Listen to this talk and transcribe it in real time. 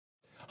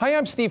Hi,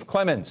 I'm Steve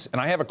Clemons,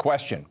 and I have a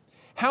question.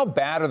 How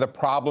bad are the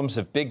problems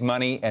of big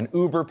money and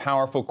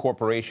uber-powerful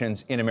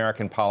corporations in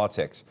American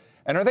politics?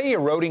 And are they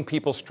eroding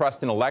people's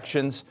trust in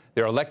elections,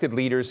 their elected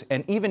leaders,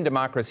 and even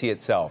democracy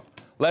itself?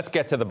 Let's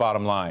get to the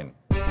bottom line.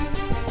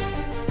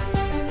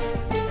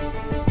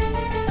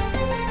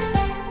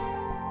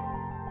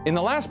 In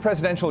the last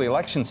presidential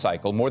election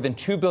cycle, more than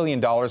 $2 billion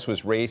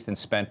was raised and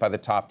spent by the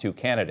top two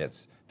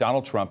candidates,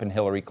 Donald Trump and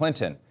Hillary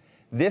Clinton.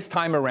 This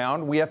time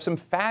around, we have some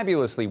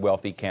fabulously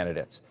wealthy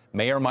candidates,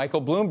 Mayor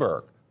Michael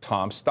Bloomberg,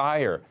 Tom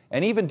Steyer,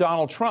 and even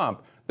Donald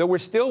Trump, though we're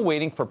still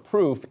waiting for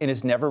proof in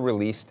his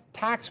never-released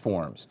tax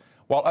forms,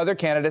 while other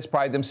candidates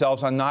pride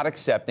themselves on not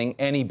accepting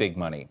any big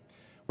money.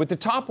 With the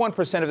top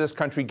 1% of this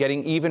country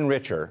getting even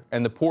richer,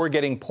 and the poor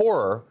getting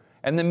poorer,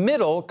 and the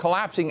middle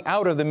collapsing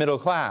out of the middle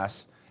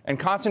class, and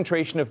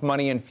concentration of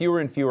money in fewer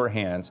and fewer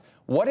hands,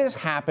 what is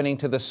happening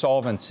to the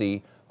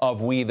solvency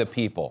of we the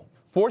people?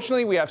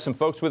 Fortunately, we have some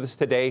folks with us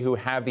today who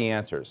have the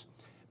answers.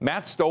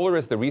 Matt Stoller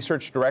is the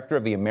research director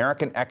of the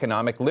American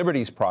Economic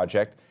Liberties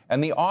Project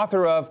and the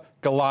author of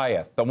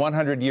Goliath, the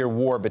 100-year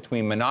war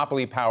between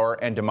monopoly power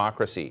and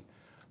democracy.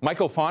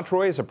 Michael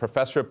Fauntroy is a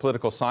professor of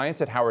political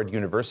science at Howard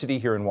University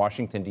here in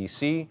Washington,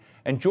 D.C.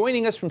 And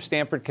joining us from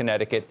Stamford,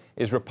 Connecticut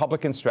is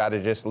Republican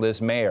strategist Liz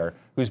Mayer,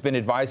 who's been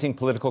advising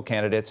political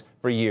candidates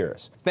for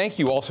years. Thank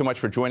you all so much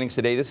for joining us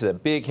today. This is a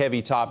big,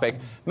 heavy topic.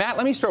 Matt,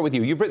 let me start with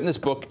you. You've written this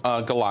book,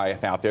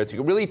 Goliath, out there. It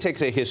really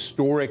takes a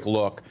historic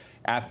look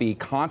at the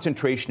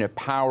concentration of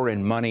power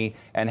and money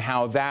and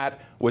how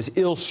that was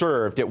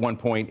ill-served at one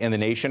point in the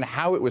nation,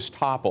 how it was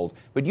toppled.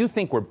 But you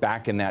think we're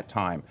back in that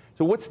time.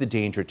 So what's the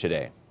danger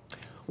today?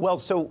 Well,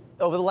 so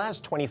over the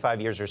last 25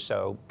 years or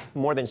so,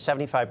 more than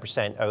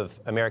 75% of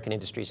American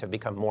industries have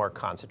become more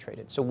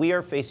concentrated. So we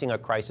are facing a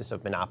crisis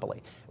of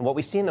monopoly. And what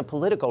we see in the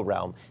political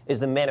realm is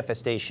the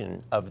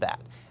manifestation of that.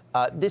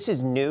 This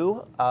is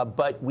new,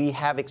 but we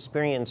have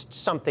experienced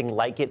something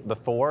like it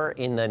before.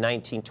 In the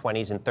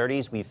 1920s and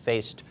 30s, we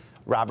faced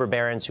robber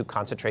barons who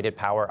concentrated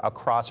power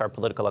across our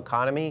political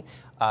economy.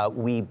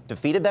 We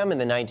defeated them in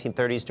the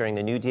 1930s during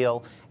the New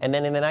Deal. And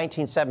then in the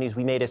 1970s,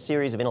 we made a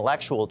series of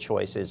intellectual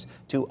choices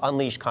to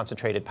unleash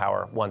concentrated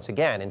power once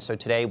again. And so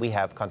today we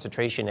have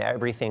concentration in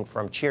everything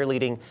from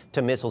cheerleading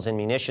to missiles and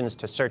munitions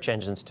to search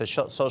engines to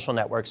social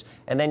networks.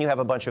 And then you have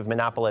a bunch of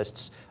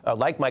monopolists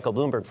like Michael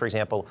Bloomberg, for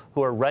example,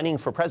 who are running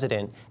for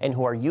president and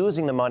who are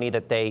using the money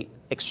that they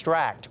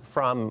extract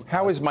from...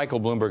 How is Michael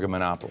Bloomberg a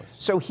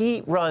monopolist? So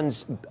he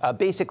runs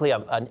basically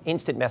an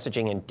instant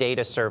messaging and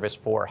data service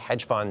for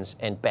hedge funds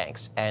and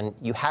banks. And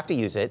you have to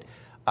use it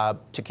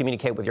to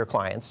communicate with your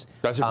clients.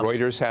 Doesn't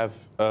Reuters have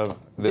a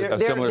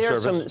similar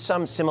service? There are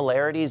some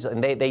similarities,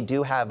 and they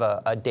do have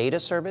a data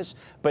service.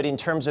 But in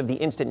terms of the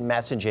instant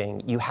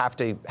messaging, you have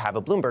to have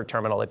a Bloomberg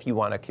terminal if you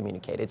want to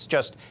communicate. It's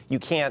just you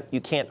can't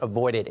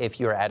avoid it if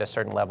you're at a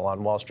certain level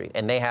on Wall Street.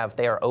 And they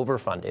are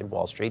overfunded,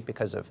 Wall Street,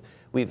 because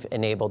we've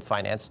enabled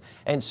finance.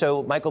 And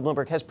so Michael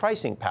Bloomberg has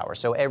pricing power.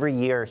 So every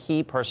year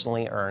he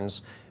personally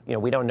earns,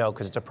 we don't know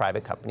because it's a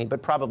private company,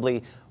 but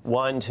probably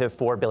 $1 to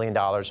 $4 billion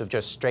of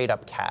just straight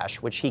up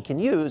cash, which he can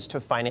use to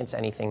finance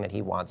anything that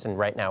he wants. And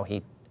right now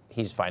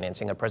he's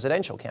financing a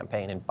presidential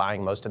campaign and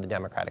buying most of the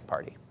Democratic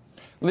Party.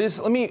 Liz,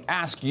 let me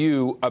ask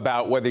you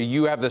about whether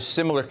you have the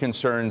similar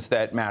concerns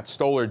that Matt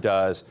Stoller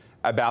does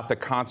about the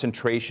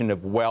concentration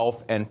of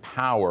wealth and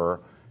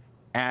power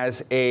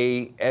as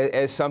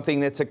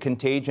something that's a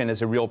contagion,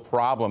 as a real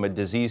problem, a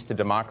disease to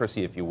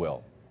democracy, if you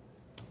will.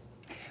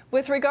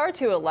 With regard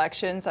to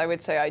elections, I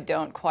would say I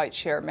don't quite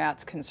share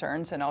Matt's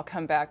concerns, and I'll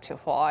come back to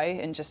why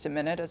in just a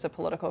minute as a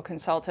political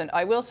consultant.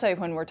 I will say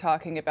when we're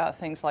talking about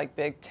things like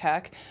big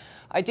tech,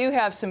 I do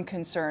have some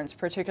concerns.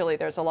 Particularly,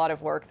 there's a lot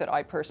of work that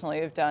I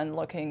personally have done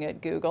looking at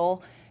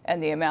Google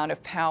and the amount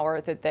of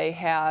power that they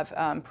have,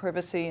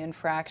 privacy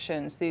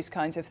infractions, these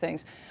kinds of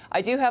things.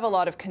 I do have a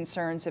lot of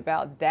concerns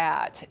about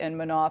that and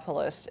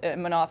monopolies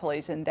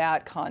in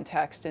that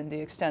context and the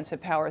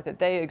extensive power that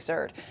they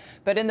exert.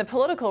 But in the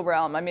political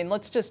realm, I mean,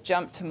 let's just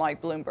jump to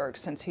Mike Bloomberg,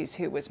 since he's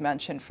who was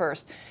mentioned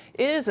first.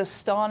 It is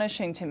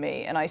astonishing to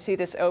me, and I see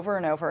this over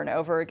and over and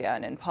over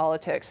again in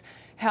politics,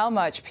 how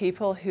much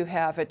people who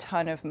have a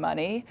ton of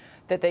money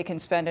that they can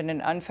spend in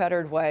an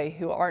unfettered way,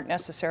 who aren't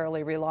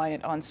necessarily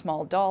reliant on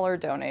small dollar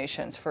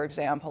donations, for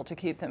example, to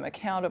keep them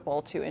accountable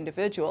to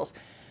individuals,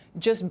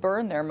 just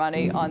burn their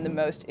money on the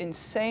most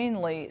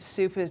insanely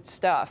stupid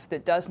stuff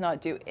that does not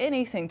do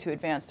anything to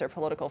advance their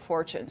political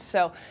fortunes.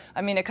 So,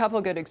 I mean, a couple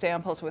good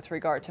examples with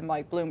regard to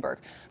Mike Bloomberg.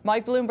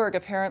 Mike Bloomberg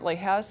apparently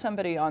has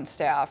somebody on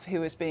staff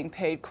who is being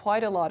paid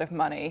quite a lot of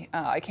money.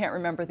 I can't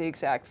remember the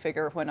exact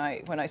figure when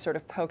I sort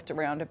of poked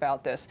around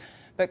about this,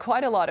 but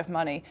quite a lot of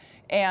money.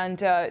 And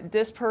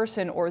this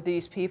person or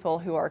these people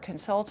who are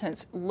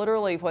consultants,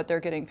 literally what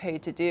they're getting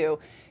paid to do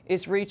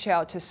is reach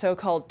out to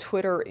so-called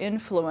Twitter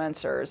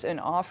influencers and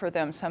offer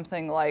them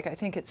something like, I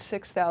think it's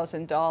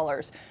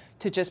 $6,000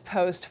 to just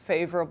post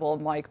favorable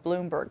Mike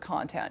Bloomberg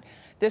content.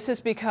 This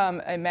has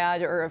become a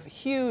matter of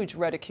huge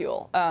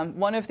ridicule.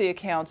 One of the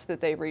accounts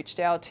that they reached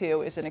out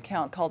to is an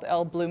account called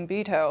El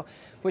Bloombito,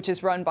 which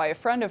is run by a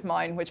friend of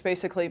mine, which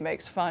basically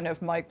makes fun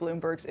of Mike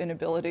Bloomberg's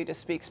inability to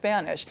speak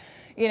Spanish,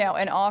 you know,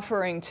 and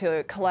offering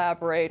to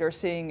collaborate or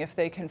seeing if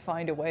they can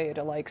find a way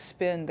to like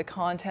spin the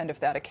content of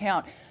that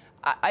account.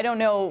 I don't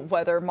know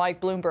whether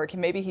Mike Bloomberg,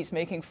 maybe he's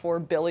making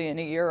 $4 billion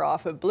a year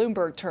off of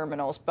Bloomberg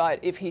terminals, but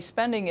if he's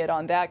spending it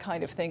on that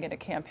kind of thing in a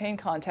campaign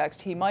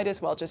context, he might as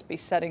well just be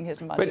setting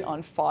his money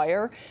on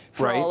fire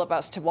for all of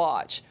us to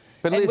watch.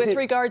 But and with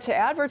regard to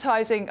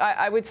advertising,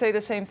 I would say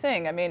the same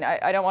thing. I mean,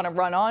 I don't want to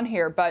run on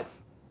here, but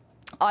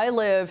I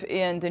live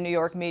in the New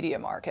York media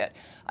market.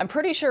 I'm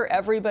pretty sure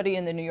everybody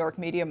in the New York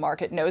media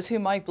market knows who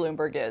Mike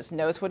Bloomberg is,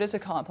 knows what his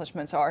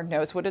accomplishments are,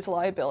 knows what his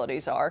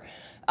liabilities are.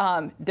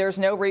 There's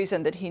no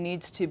reason that he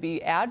needs to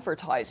be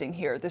advertising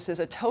here. This is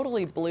a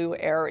totally blue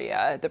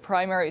area. The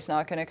primary is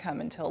not going to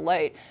come until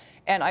late.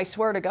 And I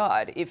swear to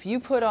God, if you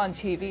put on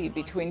TV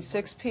between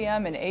 6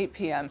 p.m. and 8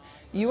 p.m.,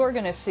 you are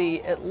going to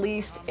see at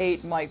least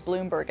 8 Mike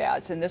Bloomberg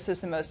ads. And this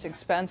is the most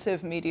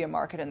expensive media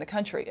market in the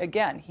country.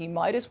 Again, he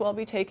might as well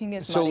be taking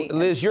his money and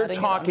Liz, you're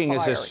talking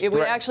as a it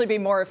would actually be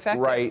more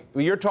effective. Right.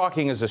 You're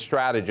talking as a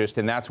strategist,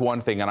 and that's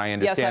one thing, and I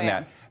understand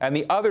that. And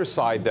the other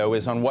side, though,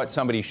 is on what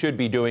somebody should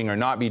be doing or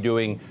not be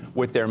doing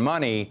with their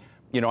money.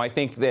 You know, I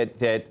think that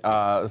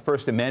the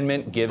First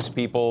Amendment gives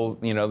people,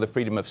 you know, the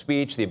freedom of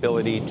speech, the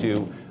ability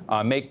to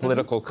make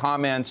political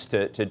comments,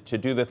 to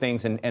do the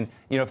things. And,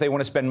 you know, if they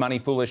want to spend money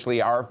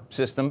foolishly, our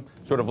system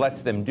sort of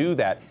lets them do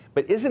that.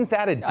 But isn't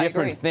that a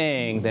different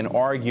thing than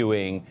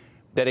arguing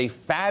that a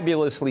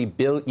fabulously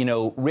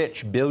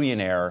rich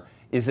billionaire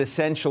is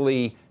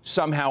essentially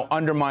somehow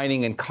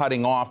undermining and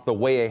cutting off the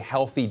way a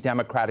healthy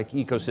democratic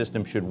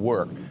ecosystem should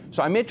work?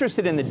 So I'm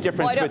interested in the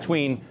difference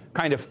between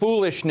kind of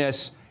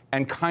foolishness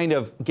and kind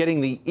of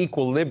getting the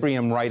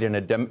equilibrium right in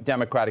a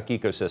democratic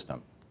ecosystem.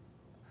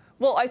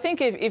 Well, I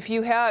think if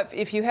you have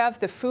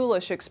the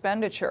foolish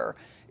expenditure,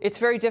 it's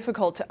very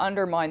difficult to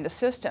undermine the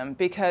system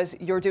because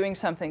you're doing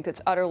something that's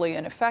utterly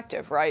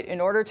ineffective, right?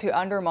 In order to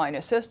undermine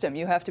a system,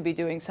 you have to be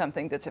doing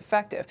something that's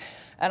effective.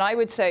 And I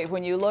would say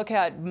when you look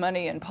at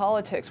money in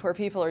politics, where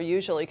people are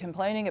usually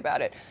complaining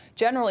about it,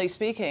 generally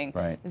speaking,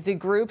 the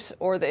groups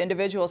or the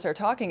individuals they're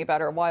talking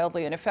about are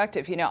wildly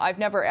ineffective. You know, I've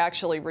never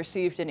actually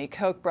received any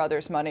Koch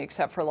brothers money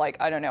except for like,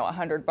 I don't know,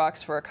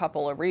 $100 for a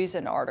couple of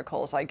Reason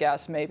articles, I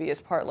guess maybe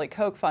is partly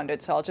Koch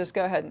funded. So I'll just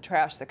go ahead and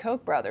trash the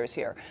Koch brothers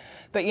here.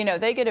 But, you know,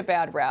 they get a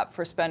bad rap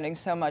for spending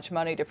so much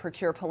money to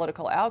procure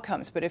political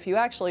outcomes. But if you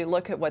actually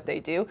look at what they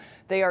do,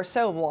 they are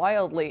so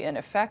wildly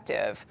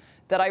ineffective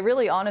that I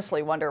really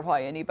honestly wonder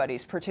why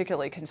anybody's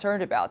particularly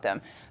concerned about them.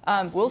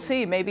 We'll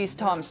see. Maybe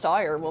Tom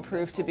Steyer will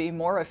prove to be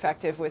more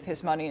effective with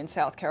his money in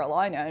South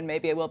Carolina, and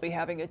maybe we'll be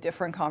having a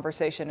different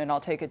conversation and I'll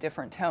take a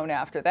different tone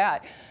after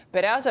that.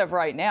 But as of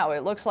right now,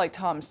 it looks like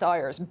Tom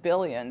Steyer's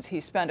billions,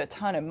 he spent a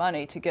ton of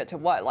money to get to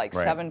what, like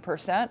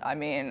 7%? I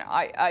mean,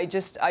 I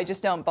just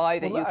don't buy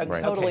that you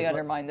can totally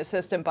undermine the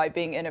system by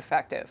being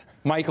ineffective.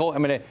 Michael,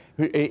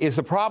 is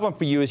the problem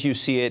for you as you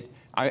see it,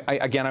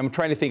 again, I'm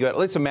trying to think about,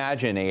 let's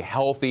imagine a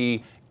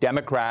healthy,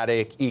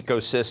 democratic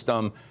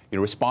ecosystem. You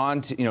know,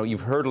 respond to, you know,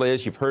 you've heard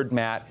Liz, you've heard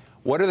Matt.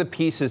 What are the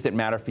pieces that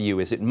matter for you?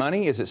 Is it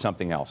money? Is it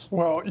something else?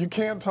 Well, you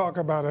can't talk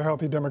about a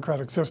healthy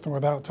democratic system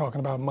without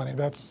talking about money.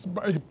 That's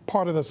a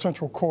part of the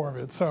central core of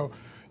it. So,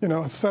 you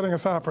know, setting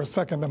aside for a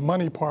second the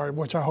money part,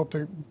 which I hope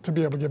to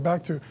be able to get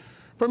back to.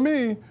 For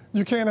me,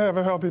 you can't have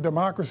a healthy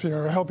democracy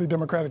or a healthy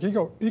democratic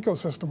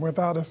ecosystem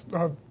without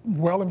a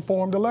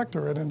well-informed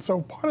electorate. And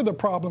so part of the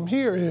problem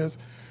here is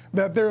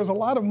that there's a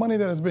lot of money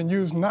that has been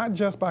used not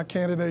just by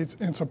candidates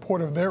in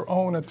support of their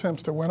own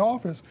attempts to win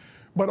office,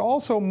 but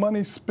also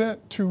money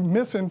spent to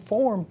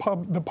misinform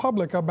the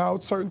public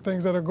about certain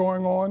things that are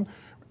going on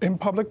in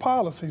public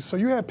policy. So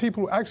you have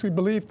people who actually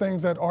believe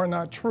things that are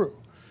not true.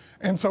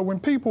 And so when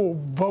people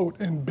vote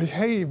and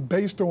behave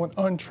based on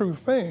untrue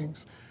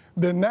things,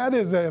 then that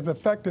is as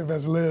effective,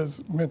 as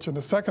Liz mentioned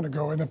a second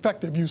ago, an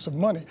effective use of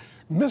money,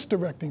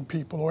 misdirecting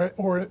people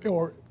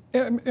or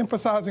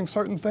emphasizing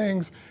certain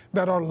things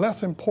that are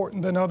less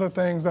important than other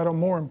things that are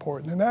more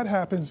important. And that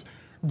happens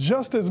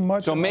just as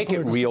much. So make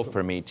it real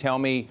for me. Tell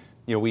me,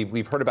 you know,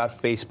 we've heard about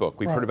Facebook.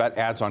 We've heard about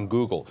ads on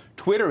Google.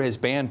 Twitter has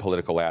banned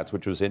political ads,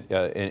 which was an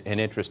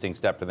interesting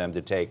step for them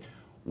to take.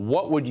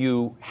 What would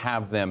you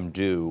have them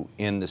do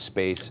in the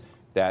space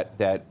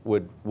that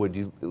would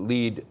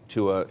lead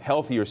to a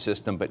healthier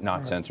system but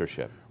not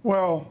censorship?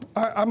 Well,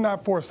 I'm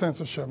not for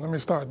censorship. Let me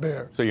start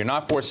there. So you're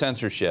not for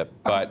censorship,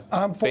 but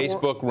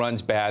Facebook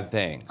runs bad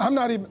things. I'm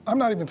not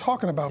even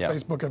talking about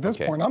Facebook at this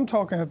point. I'm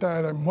talking at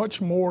a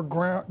much more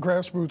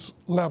grassroots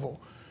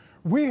level.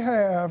 We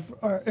have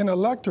an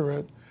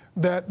electorate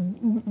that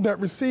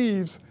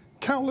receives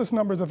countless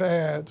numbers of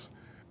ads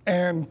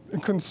and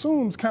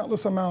consumes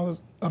countless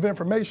amounts of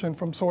information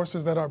from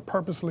sources that are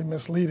purposely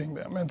misleading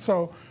them. And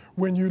so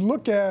when you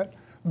look at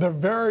the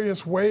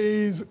various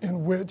ways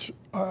in which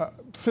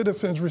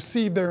citizens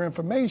receive their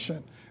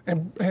information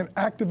and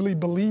actively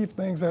believe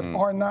things that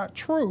are not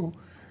true,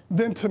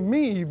 then to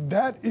me,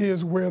 that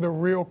is where the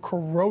real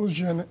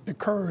corrosion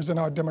occurs in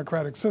our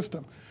democratic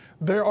system.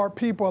 There are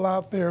people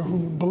out there who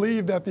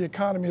believe that the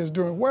economy is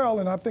doing well,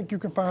 and I think you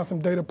can find some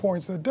data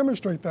points that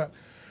demonstrate that.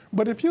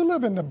 But if you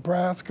live in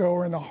Nebraska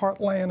or in the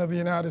heartland of the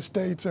United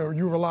States, or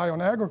you rely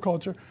on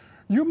agriculture,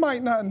 you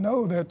might not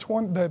know that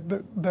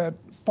that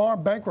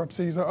farm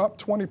bankruptcies are up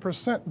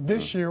 20%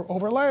 this year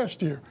over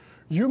last year.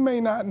 You may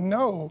not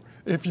know,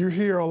 if you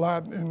hear a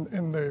lot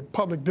in the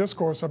public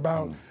discourse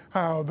about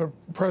how the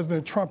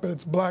President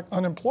trumpets black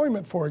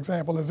unemployment, for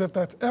example, as if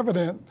that's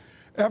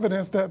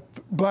evidence that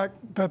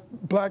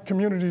black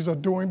communities are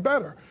doing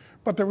better.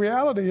 But the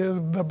reality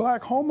is the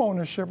black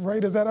homeownership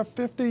rate is at a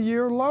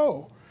 50-year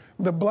low.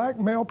 The black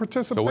male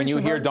participation. So when you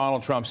hear rate,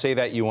 Donald Trump say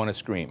that, you want to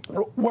scream.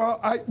 Well,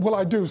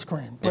 I do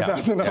scream, but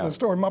that's another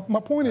story. My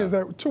point is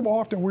that too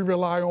often we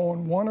rely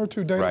on one or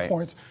two data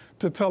points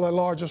to tell a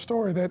larger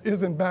story that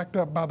isn't backed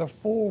up by the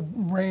full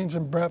range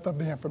and breadth of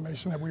the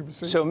information that we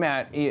receive. So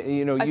Matt,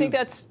 I think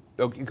that's.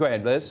 Okay, go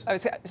ahead, Liz. I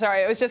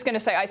was just going to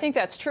say, I think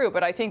that's true,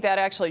 but I think that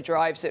actually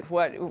drives it.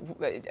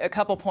 A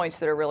couple points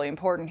that are really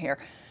important here.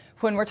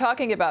 When we're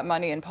talking about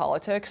money in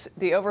politics,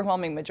 the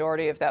overwhelming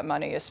majority of that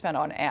money is spent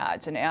on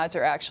ads, and ads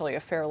are actually a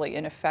fairly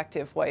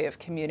ineffective way of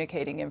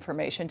communicating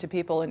information to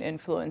people and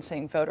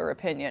influencing voter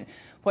opinion.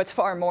 What's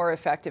far more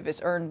effective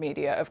is earned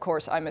media. Of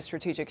course, I'm a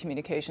strategic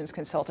communications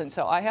consultant,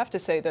 so I have to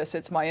say this,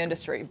 it's my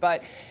industry.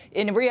 But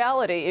in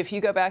reality, if you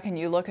go back and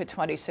you look at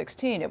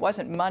 2016, it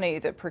wasn't money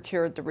that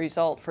procured the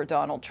result for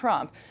Donald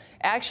Trump.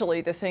 Actually,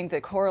 the thing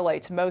that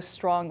correlates most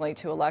strongly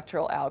to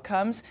electoral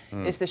outcomes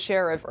is the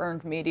share of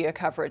earned media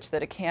coverage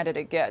that a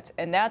candidate gets.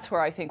 And that's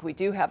where I think we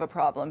do have a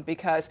problem,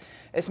 because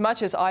as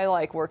much as I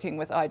like working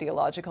with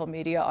ideological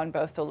media on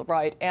both the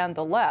right and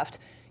the left,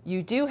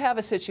 you do have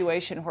a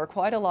situation where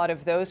quite a lot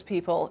of those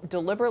people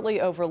deliberately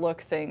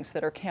overlook things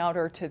that are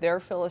counter to their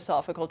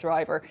philosophical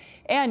driver.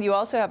 And you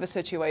also have a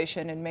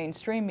situation in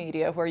mainstream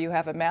media where you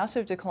have a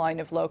massive decline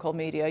of local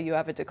media, you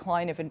have a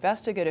decline of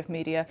investigative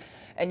media,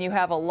 and you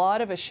have a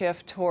lot of a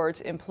shift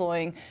towards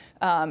employing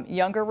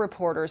younger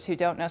reporters who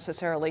don't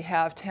necessarily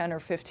have 10 or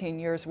 15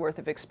 years worth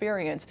of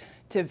experience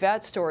to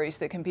vet stories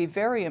that can be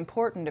very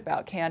important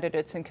about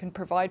candidates and can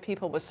provide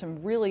people with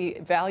some really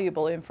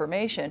valuable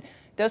information.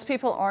 Those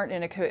people aren't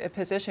in a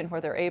position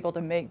where they're able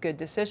to make good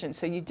decisions.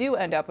 So you do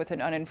end up with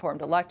an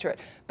uninformed electorate.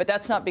 But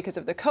that's not because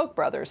of the Koch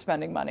brothers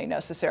spending money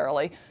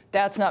necessarily.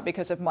 That's not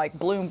because of Mike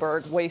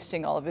Bloomberg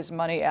wasting all of his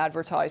money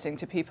advertising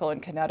to people in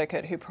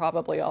Connecticut who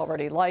probably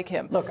already like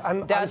him. Look,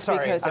 that's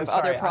because of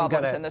other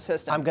problems in the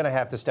system. I'm going to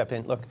have to step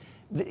in. Look,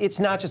 it's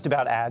not just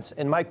about ads,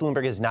 and Mike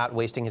Bloomberg is not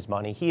wasting his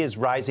money. He is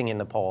rising in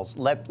the polls.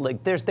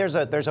 There's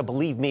a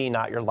believe me,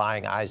 not your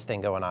lying eyes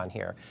thing going on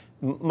here.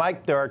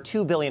 Mike, there are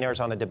two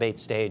billionaires on the debate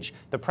stage.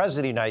 The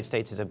president of the United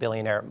States is a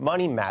billionaire.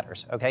 Money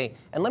matters, okay?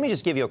 And let me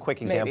just give you a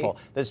quick example.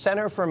 Maybe. The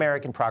Center for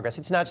American Progress,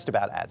 it's not just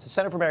about ads. The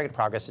Center for American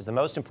Progress is the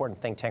most important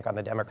think tank on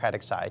the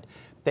Democratic side.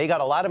 They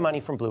got a lot of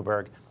money from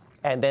Bloomberg,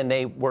 and then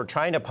they were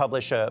trying to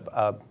publish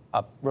a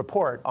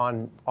report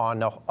on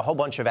a whole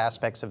bunch of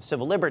aspects of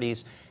civil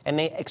liberties, and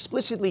they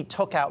explicitly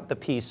took out the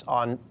piece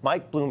on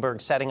Mike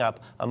Bloomberg setting up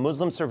a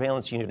Muslim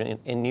surveillance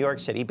unit in New York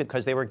City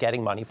because they were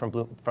getting money from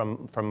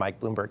Mike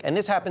Bloomberg. And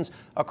this happens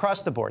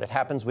across the board. It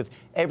happens with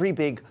every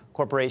big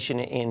corporation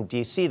in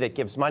D.C. that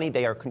gives money.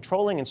 They are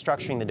controlling and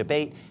structuring the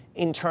debate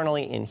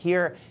internally in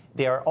here.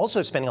 They are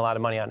also spending a lot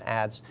of money on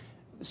ads.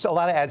 So a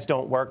lot of ads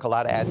don't work. A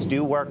lot of ads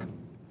do work.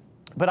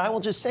 But I will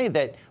just say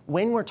that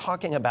when we're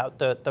talking about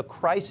the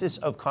crisis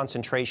of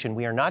concentration,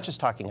 we are not just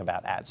talking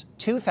about ads.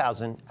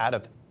 2,000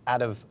 out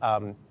of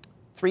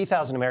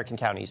 3,000 American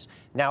counties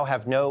now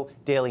have no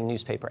daily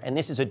newspaper. And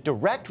this is a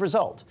direct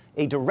result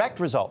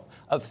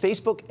of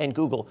Facebook and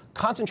Google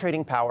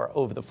concentrating power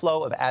over the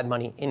flow of ad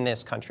money in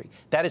this country.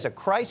 That is a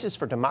crisis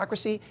for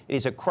democracy. It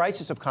is a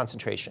crisis of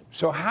concentration.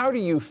 So how do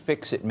you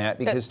fix it, Matt?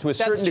 Because to a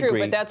certain degree... That's true,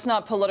 but that's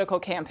not political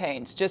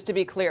campaigns. Just to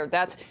be clear,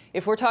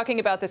 if we're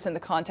talking about this in the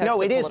context of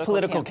political campaigns. No, it is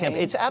political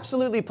campaigns. It's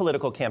absolutely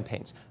political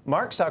campaigns.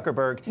 Mark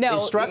Zuckerberg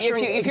is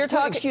structuring... if you're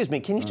talking... Excuse me,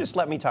 can you just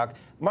let me talk?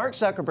 Mark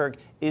Zuckerberg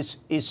is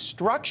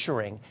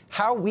structuring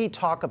how we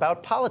talk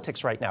about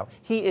politics right now.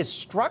 He is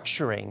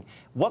structuring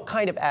what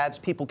kind of ads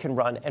people can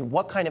run and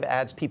what kind of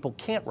ads people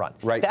can't run.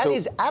 Right. That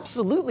is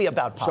absolutely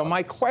about politics. So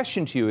my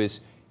question to you is,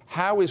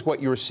 how is what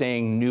you're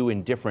saying new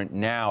and different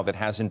now that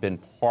hasn't been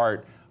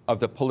part of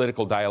the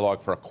political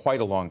dialogue for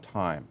quite a long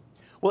time?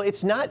 Well,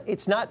 it's not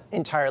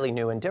entirely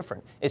new and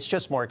different. It's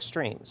just more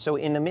extreme. So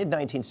in the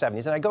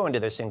mid-1970s, and I go into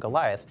this in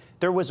Goliath,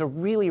 there was a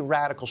really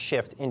radical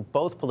shift in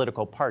both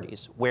political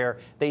parties where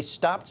they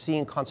stopped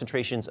seeing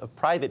concentrations of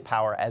private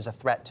power as a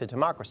threat to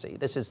democracy.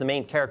 This is the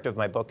main character of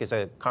my book, is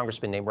a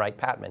congressman named Wright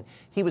Patman.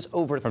 He was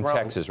overthrown. From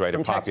Texas, right?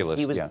 From a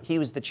populist. Texas. He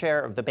was the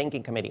chair of the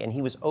banking committee, and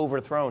he was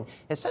overthrown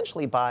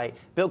essentially by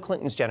Bill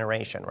Clinton's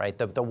generation, right?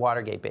 The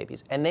Watergate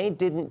babies. And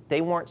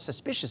they weren't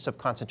suspicious of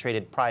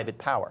concentrated private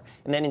power.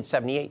 And then in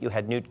 '78, you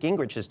had Newt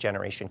Gingrich's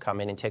generation come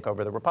in and take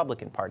over the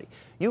Republican Party.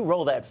 You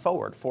roll that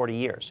forward 40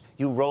 years.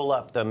 You roll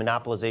up the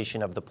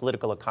monopolization of the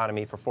political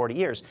economy for 40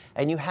 years,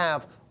 and you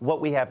have what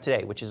we have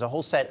today, which is a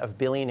whole set of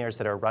billionaires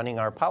that are running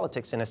our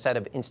politics and a set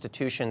of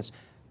institutions,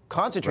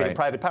 concentrated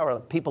private power,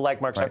 people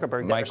like Mark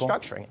Zuckerberg that are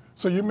structuring it.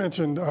 So you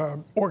mentioned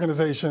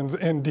organizations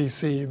in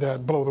D.C.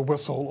 that blow the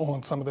whistle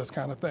on some of this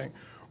kind of thing.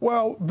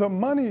 Well, the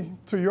money,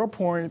 to your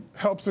point,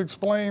 helps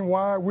explain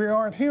why we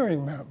aren't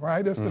hearing them,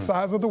 right? It's the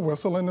size of the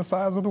whistle, and the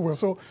size of the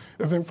whistle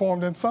is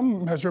informed in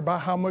some measure by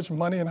how much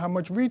money and how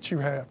much reach you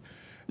have.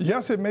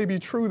 Yes, it may be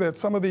true that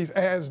some of these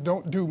ads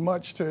don't do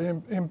much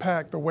to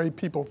impact the way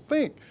people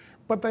think,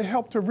 but they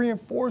help to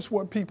reinforce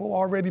what people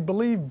already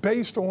believe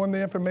based on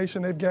the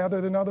information they've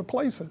gathered in other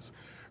places.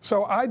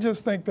 So I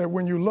just think that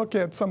when you look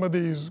at some of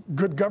these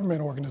good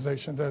government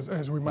organizations,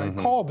 as we might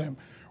call them,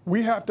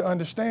 we have to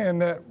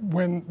understand that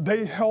when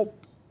they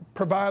help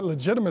provide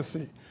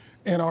legitimacy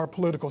in our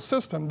political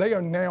system, they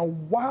are now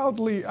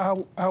wildly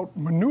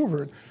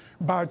outmaneuvered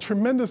by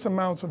tremendous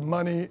amounts of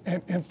money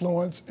and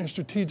influence and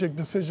strategic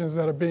decisions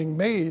that are being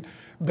made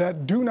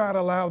that do not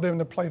allow them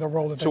to play the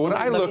role that they So when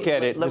I look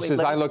at it,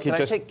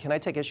 can I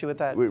take issue with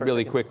that?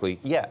 Really quickly?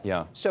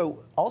 Yeah. So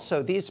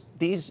also these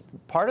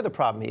part of the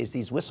problem is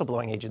these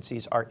whistleblowing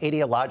agencies are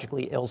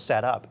ideologically ill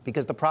set up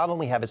because the problem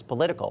we have is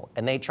political,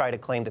 and they try to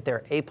claim that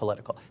they're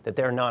apolitical, that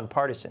they're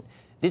nonpartisan.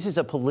 This is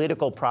a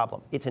political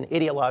problem. It's an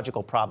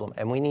ideological problem,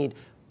 and we need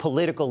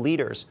political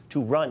leaders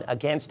to run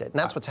against it. And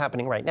that's what's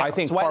happening right now.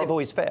 That's why they've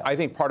always failed. I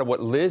think part of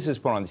what Liz has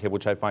put on the table,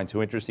 which I find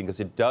so interesting,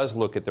 because it does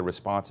look at the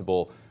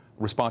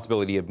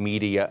responsibility of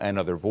media and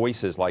other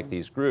voices like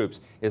these groups,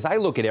 is I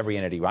look at every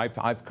entity.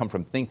 I've come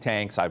from think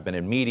tanks, I've been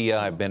in media,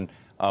 I've been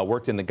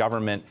worked in the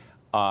government,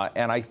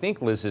 and I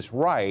think Liz is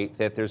right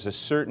that there's a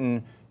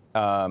certain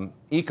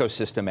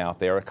ecosystem out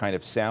there, a kind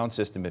of sound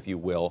system, if you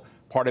will.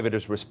 Part of it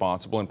is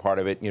responsible, and part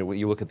of it, you know,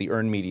 you look at the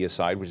earned media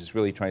side, which is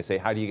really trying to say,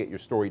 how do you get your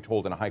story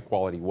told in a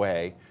high-quality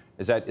way?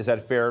 Is that a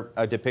fair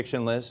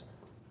depiction, Liz?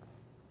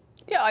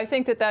 Yeah, I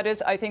think that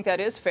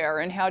is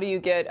fair. And how do you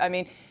get? I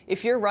mean,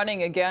 if you're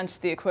running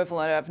against the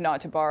equivalent of, not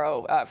to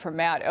borrow from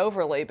Matt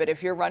overly, but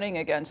if you're running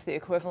against the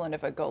equivalent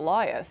of a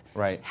Goliath,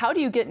 how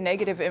do you get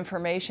negative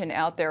information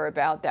out there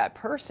about that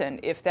person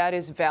if that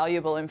is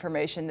valuable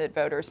information that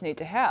voters need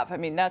to have? I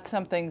mean, that's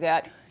something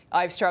that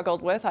I've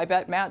struggled with. I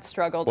bet Matt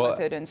struggled with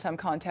it in some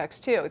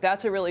contexts too.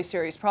 That's a really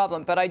serious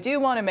problem. But I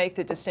do want to make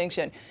the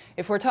distinction.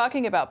 If we're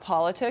talking about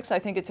politics, I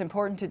think it's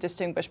important to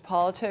distinguish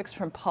politics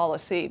from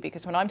policy,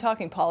 because when I'm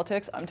talking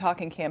politics, I'm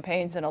talking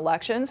campaigns and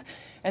elections.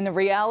 And the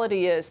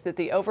reality is that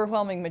the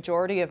overwhelming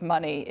majority of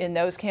money in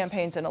those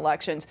campaigns and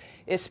elections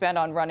is spent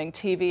on running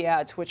TV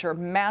ads, which are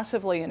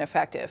massively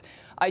ineffective.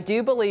 I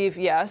do believe,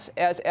 yes,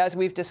 as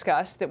we've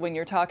discussed, that when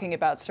you're talking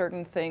about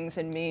certain things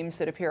and memes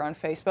that appear on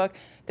Facebook,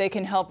 they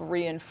can help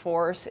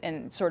reinforce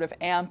and sort of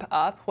amp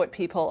up what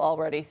people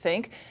already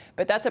think.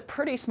 But that's a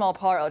pretty small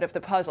part of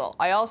the puzzle.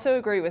 I also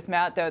agree with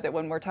Matt, though, that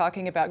when we're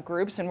talking about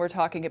groups and we're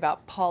talking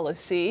about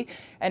policy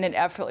and an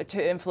effort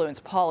to influence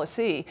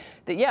policy,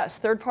 that yes,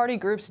 third-party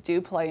groups do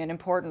play an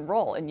important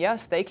role. And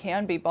yes, they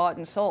can be bought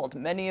and sold.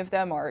 Many of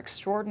them are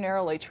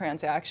extraordinarily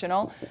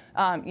transactional.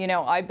 You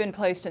know, I've been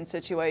placed in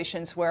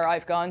situations where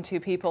I've gone to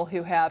people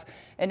who have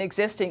an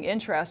existing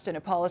interest in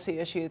a policy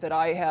issue that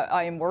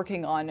I am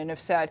working on and have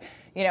said,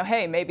 you know,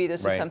 hey, maybe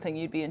this is something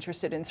you'd be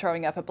interested in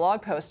throwing up a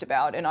blog post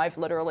about. And I've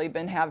literally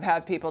have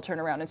had people turn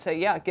around and say,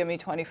 yeah, give me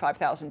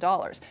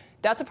 $25,000.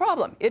 That's a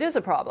problem. It is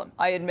a problem.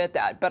 I admit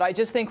that. But I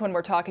just think when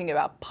we're talking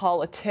about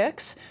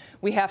politics,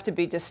 we have to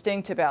be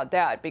distinct about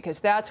that, because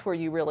that's where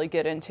you really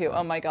get into,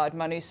 oh my God,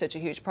 money's such a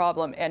huge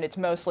problem, and it's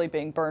mostly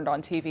being burned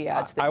on TV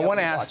ads that I want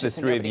to ask the watches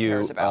and three of nobody you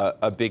cares about.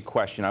 a big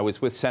question. I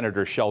was with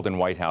Senator Sheldon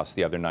Whitehouse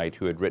the other night,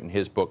 who had written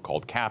his book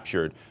called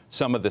Captured,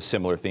 some of the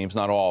similar themes,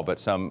 not all,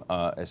 but some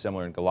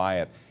similar in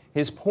Goliath.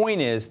 His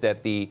point is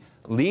that the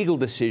legal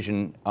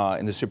decision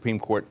in the Supreme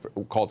Court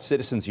called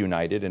Citizens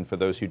United, and for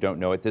those who don't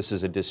know it, this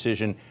is a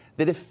decision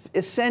that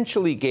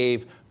essentially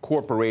gave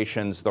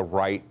corporations the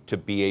right to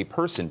be a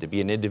person, to be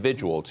an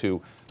individual,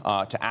 to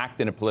act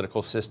in a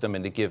political system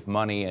and to give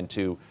money and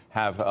to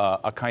have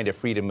a kind of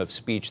freedom of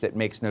speech that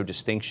makes no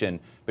distinction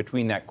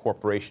between that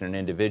corporation and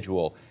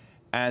individual.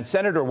 And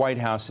Senator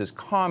Whitehouse's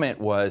comment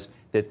was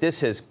that this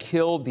has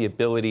killed the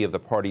ability of the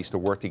parties to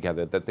work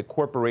together, that the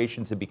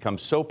corporations have become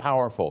so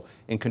powerful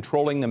in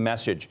controlling the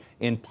message,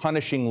 in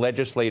punishing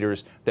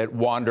legislators that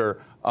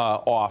wander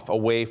off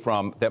away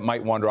from, that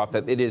might wander off,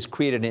 that it has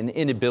created an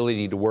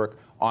inability to work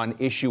on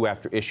issue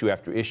after issue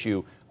after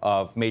issue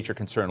of major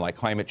concern, like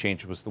climate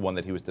change was the one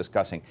that he was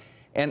discussing.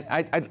 And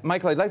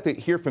Michael, I'd like to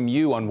hear from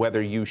you on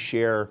whether you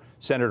share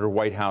Senator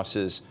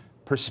Whitehouse's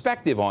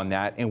perspective on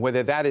that, and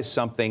whether that is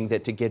something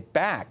that to get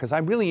back, because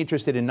I'm really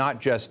interested in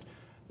not just,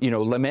 you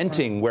know,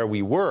 lamenting where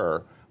we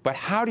were, but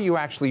how do you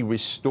actually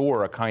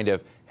restore a kind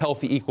of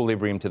healthy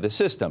equilibrium to the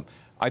system?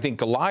 I think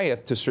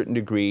Goliath, to a certain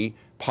degree,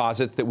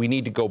 posits that we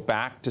need to go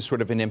back to sort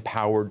of an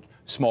empowered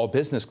small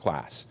business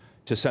class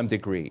to some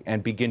degree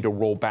and begin to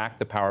roll back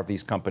the power of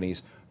these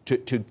companies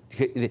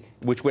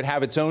which would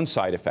have its own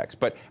side effects.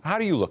 But how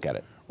do you look at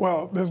it?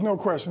 Well, there's no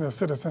question that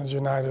Citizens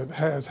United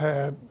has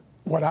had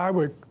what I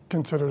would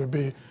consider to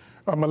be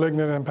a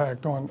malignant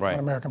impact on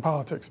American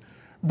politics.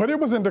 But it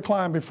was in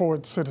decline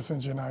before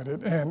Citizens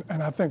United, and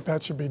I think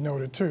that should be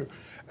noted too.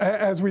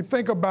 As we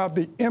think about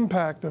the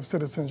impact of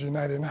Citizens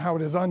United and how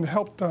it has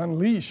helped to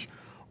unleash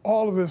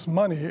all of this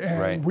money,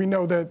 and we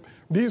know that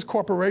these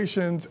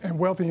corporations and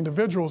wealthy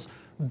individuals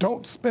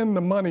don't spend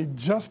the money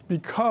just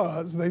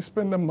because they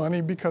spend the money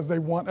because they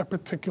want a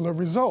particular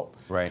result.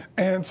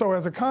 And so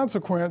as a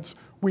consequence,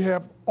 we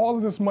have all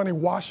of this money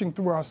washing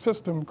through our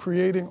system,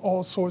 creating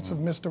all sorts of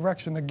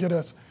misdirection to get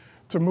us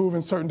to move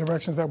in certain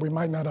directions that we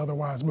might not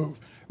otherwise move.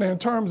 Now, in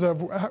terms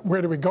of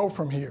where do we go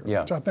from here,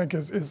 which I think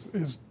is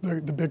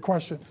the big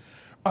question,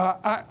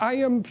 I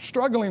am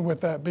struggling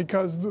with that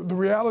because the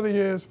reality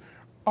is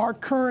our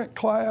current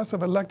class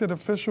of elected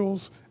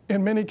officials,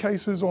 in many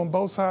cases on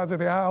both sides of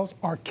the aisles,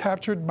 are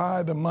captured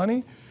by the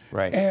money.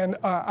 And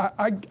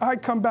I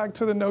come back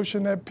to the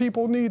notion that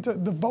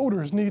the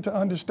voters need to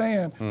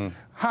understand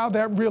how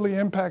that really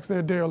impacts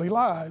their daily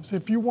lives.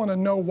 If you want to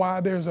know why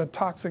there's a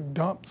toxic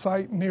dump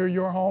site near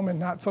your home and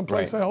not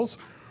someplace else,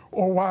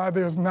 or why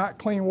there's not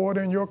clean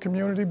water in your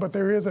community, but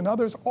there is in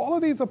others, all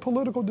of these are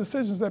political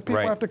decisions that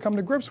people have to come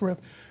to grips with.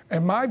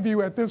 And my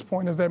view at this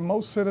point is that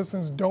most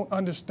citizens don't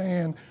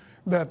understand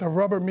that the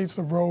rubber meets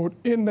the road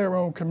in their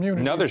own community.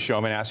 Another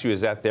showman asks you,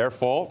 is that their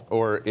fault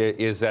or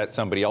is that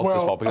somebody else's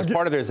fault? Because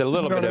part of there's a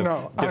little bit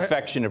of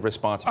defection of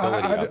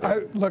responsibility out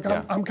there. Look,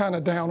 I'm kind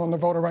of down on the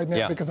voter right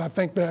now because I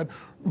think that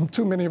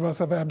too many of us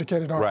have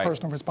abdicated our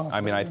personal responsibility.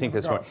 I mean, I think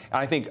that's right.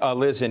 And I think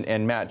Liz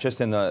and Matt,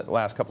 just in the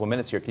last couple of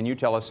minutes here, can you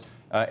tell us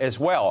as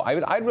well?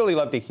 I'd really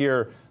love to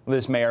hear,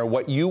 Liz Mayer,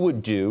 what you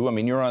would do. I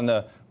mean, you're on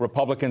the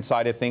Republican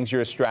side of things.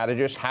 You're a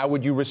strategist. How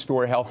would you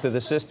restore health to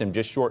the system?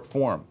 Just short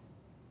form.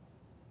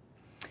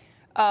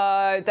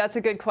 That's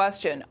a good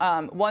question.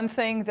 One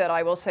thing that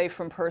I will say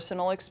from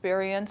personal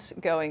experience,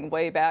 going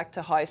way back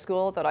to high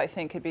school, that I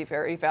think could be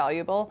very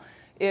valuable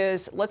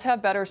is let's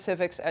have better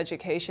civics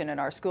education in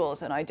our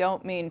schools. And I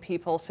don't mean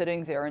people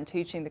sitting there and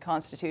teaching the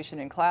Constitution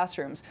in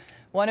classrooms.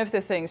 One of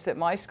the things that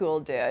my school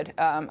did,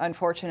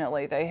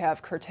 unfortunately, they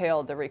have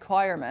curtailed the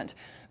requirement.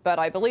 But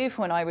I believe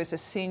when I was a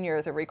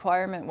senior, the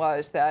requirement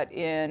was that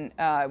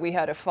we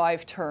had a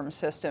 5-term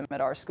system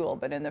at our school,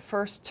 but in the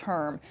first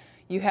term,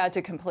 you had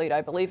to complete, I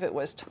believe it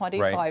was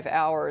 25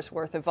 hours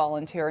worth of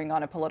volunteering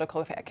on a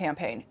political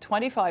campaign.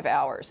 25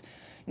 hours.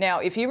 Now,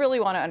 if you really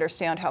want to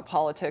understand how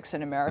politics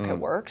in America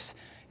works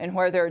and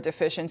where there are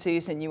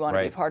deficiencies and you want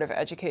to be part of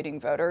educating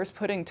voters,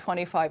 putting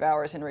 25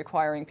 hours and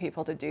requiring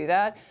people to do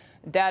that,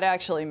 that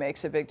actually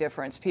makes a big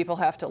difference. People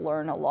have to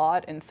learn a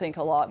lot and think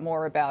a lot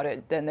more about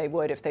it than they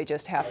would if they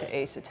just have to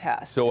ace a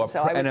test. So, I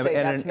would say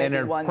that's maybe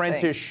an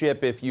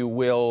apprenticeship, if you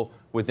will,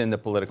 within the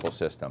political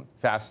system.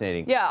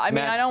 Fascinating. Yeah, I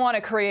mean, I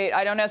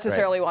don't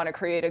necessarily want to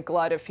create a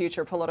glut of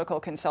future political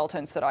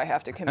consultants that I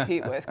have to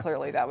compete with.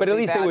 Clearly, that would be bad. But at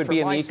least they would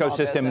be in the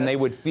ecosystem and they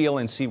would business. feel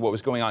and see what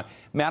was going on.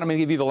 Matt, I'm going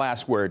to give you the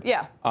last word.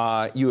 Yeah.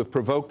 You have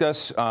provoked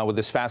us with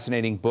this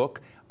fascinating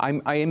book.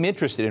 I am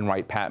interested in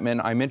Wright Patman.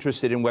 I'm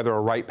interested in whether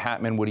a Wright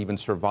Patman would even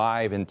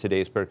survive in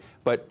today's period.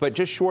 But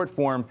just short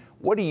form,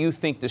 what do you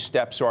think the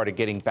steps are to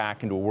getting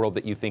back into a world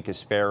that you think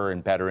is fairer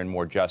and better and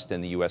more just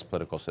in the U.S.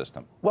 political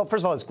system? Well,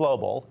 first of all, it's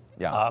global.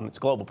 It's a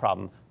global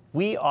problem.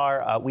 We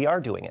are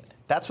doing it.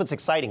 That's what's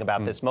exciting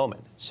about this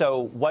moment.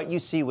 So what you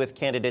see with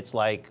candidates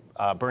like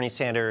Bernie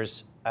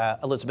Sanders,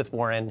 Elizabeth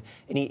Warren,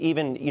 and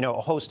even a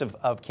host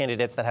of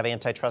candidates that have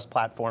antitrust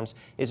platforms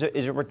is a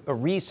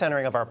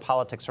recentering of our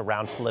politics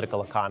around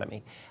political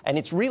economy. And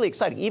it's really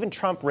exciting. Even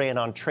Trump ran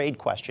on trade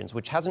questions,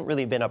 which hasn't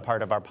really been a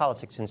part of our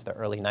politics since the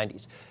early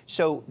 90s.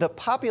 So the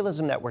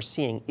populism that we're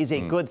seeing is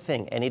a good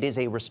thing, and it is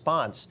a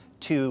response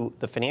to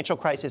the financial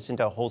crisis and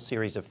to a whole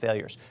series of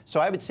failures. So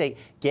I would say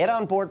get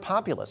on board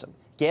populism.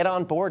 Get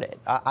on board it.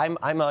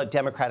 I'm a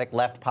Democratic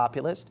left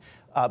populist.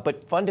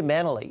 But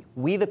fundamentally,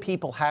 we the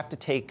people have to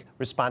take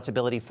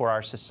responsibility for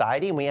our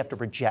society, and we have to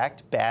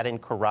reject bad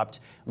and corrupt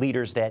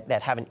leaders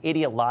that have an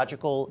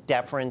ideological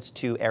deference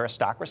to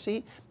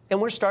aristocracy.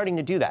 And we're starting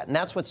to do that. And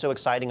that's what's so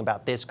exciting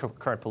about this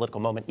current political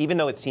moment. Even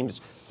though it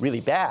seems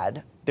really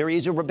bad, there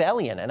is a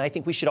rebellion. And I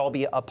think we should all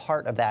be a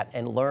part of that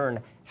and learn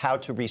how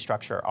to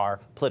restructure our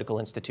political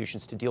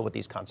institutions to deal with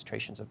these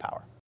concentrations of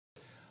power.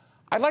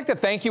 I'd like to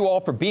thank you all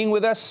for being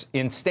with us.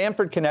 In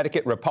Stamford,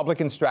 Connecticut,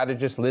 Republican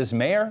strategist Liz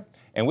Mayer,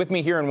 and with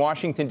me here in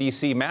Washington,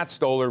 D.C., Matt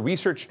Stoller,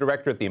 research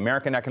director at the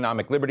American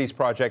Economic Liberties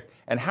Project,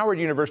 and Howard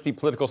University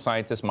political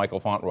scientist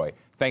Michael Fauntroy.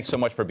 Thanks so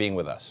much for being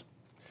with us.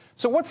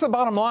 So what's the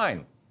bottom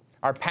line?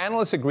 Our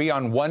panelists agree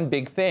on one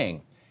big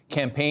thing: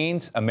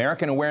 campaigns,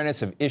 American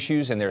awareness of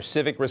issues and their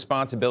civic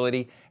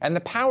responsibility, and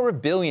the power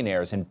of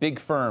billionaires and big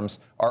firms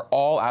are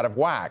all out of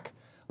whack.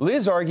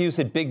 Liz argues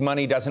that big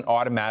money doesn't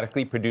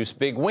automatically produce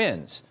big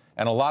wins,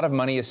 and a lot of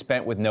money is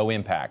spent with no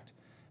impact.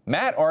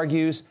 Matt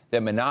argues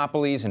that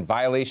monopolies and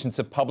violations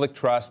of public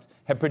trust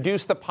have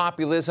produced the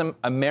populism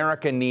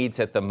America needs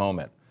at the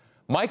moment.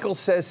 Michael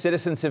says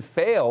citizens have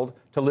failed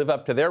to live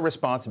up to their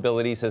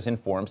responsibilities as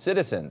informed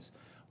citizens.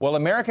 Well,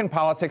 American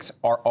politics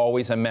are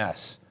always a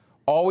mess,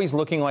 always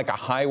looking like a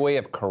highway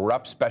of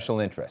corrupt special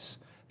interests.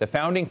 The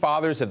founding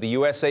fathers of the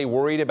USA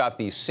worried about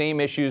these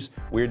same issues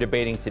we're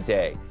debating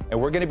today,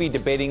 and we're going to be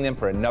debating them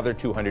for another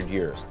 200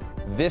 years.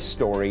 This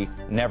story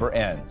never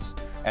ends,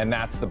 and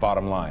that's the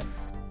bottom line.